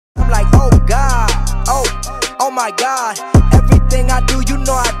oh my God. Everything I do, you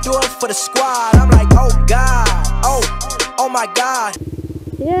know I do it for the squad. I'm like, oh God, oh my God.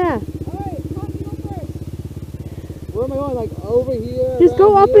 Yeah. Alright, come you go first. Where am I going? Like over here? Just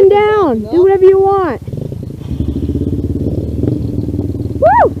go up and down. Do whatever you want.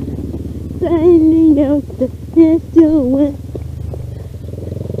 Woo! Finding out the best way.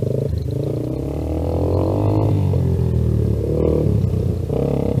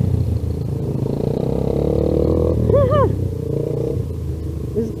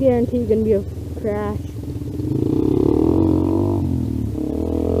 This is guaranteed gonna be a crash.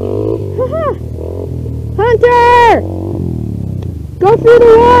 Hunter! Go through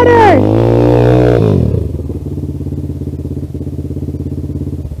the water!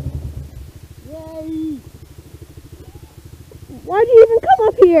 Yay! Why'd you even come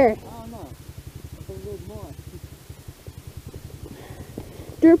up here? I don't know. I think there's more.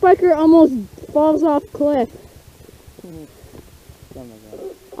 Dirt biker almost falls off cliff. Oh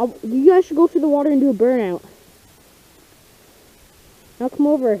my God. You guys should go through the water and do a burnout. Now come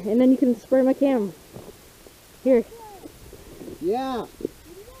over, and then you can spray my camera. Here. Yeah.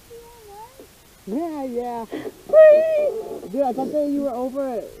 Yeah. Dude, I thought that you were over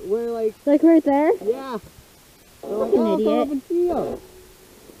it. Where like right there? yeah. So like, An idiot. come up and see you.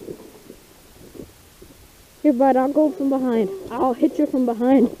 Here, bud, I'll go from behind. I'll hit you from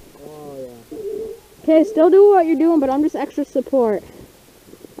behind. Oh yeah. Okay, still do what you're doing, but I'm just extra support.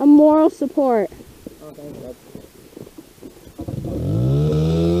 I'm moral support. Oh, thanks, bud.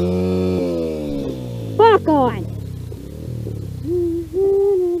 Fuck on!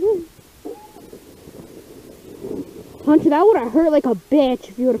 Hunter, that would have hurt like a bitch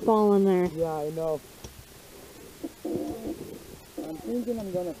if you would have fallen there. Yeah, I know. I'm thinking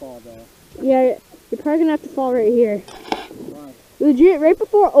I'm gonna fall there. Yeah, you're probably gonna have to fall right here. Why? Legit, right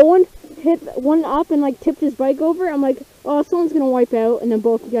before Owen hit one up and like tipped his bike over, I'm like, oh, someone's gonna wipe out, and then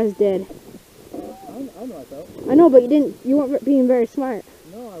both you guys did. I know I felt. I know, but you weren't being very smart.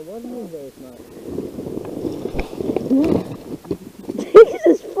 No, I wasn't being very smart.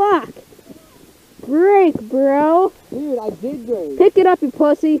 Jesus fuck! Brake, bro! Dude, I did great. Pick it up, you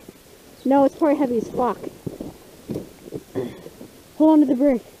pussy! No, it's probably heavy as fuck. Hold on to the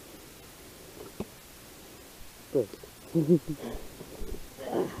brake.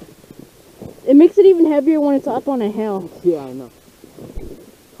 It makes it even heavier when it's up on a hill. Yeah, I know.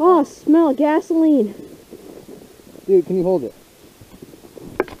 Oh, smell gasoline. Dude, can you hold it?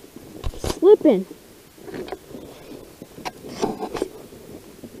 Slipping.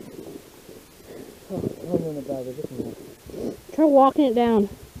 Oh, no, no, bad. Try walking it down.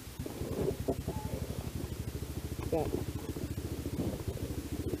 Yeah.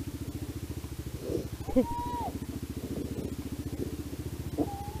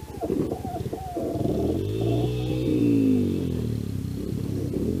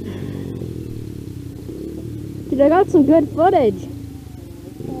 Dude, I got some good footage.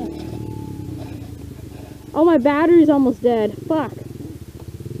 Oh, my battery's almost dead. Fuck.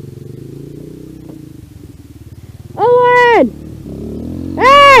 Owen!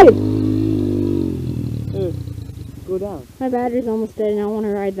 Hey! Dude, go down. My battery's almost dead and I want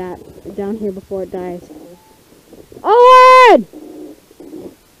to ride that down here before it dies. Owen!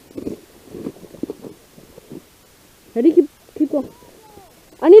 Ready? Keep going.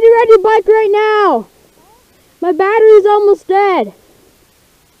 I need to ride your bike right now! My battery's almost dead.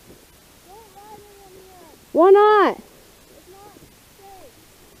 Why not?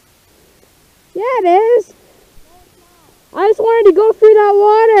 Yeah, it is. I just wanted to go through that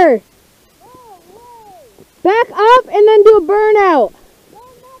water. Back up and then do a burnout.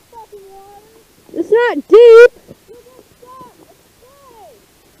 It's not deep.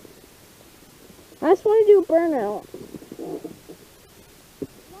 I just want to do a burnout.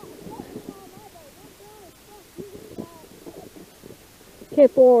 Okay,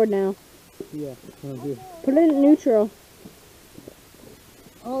 forward now. Yeah, no, dude. Put it in neutral.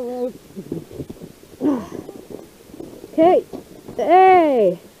 Oh, Okay.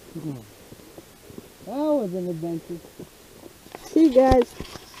 Hey. that was an adventure. See you guys.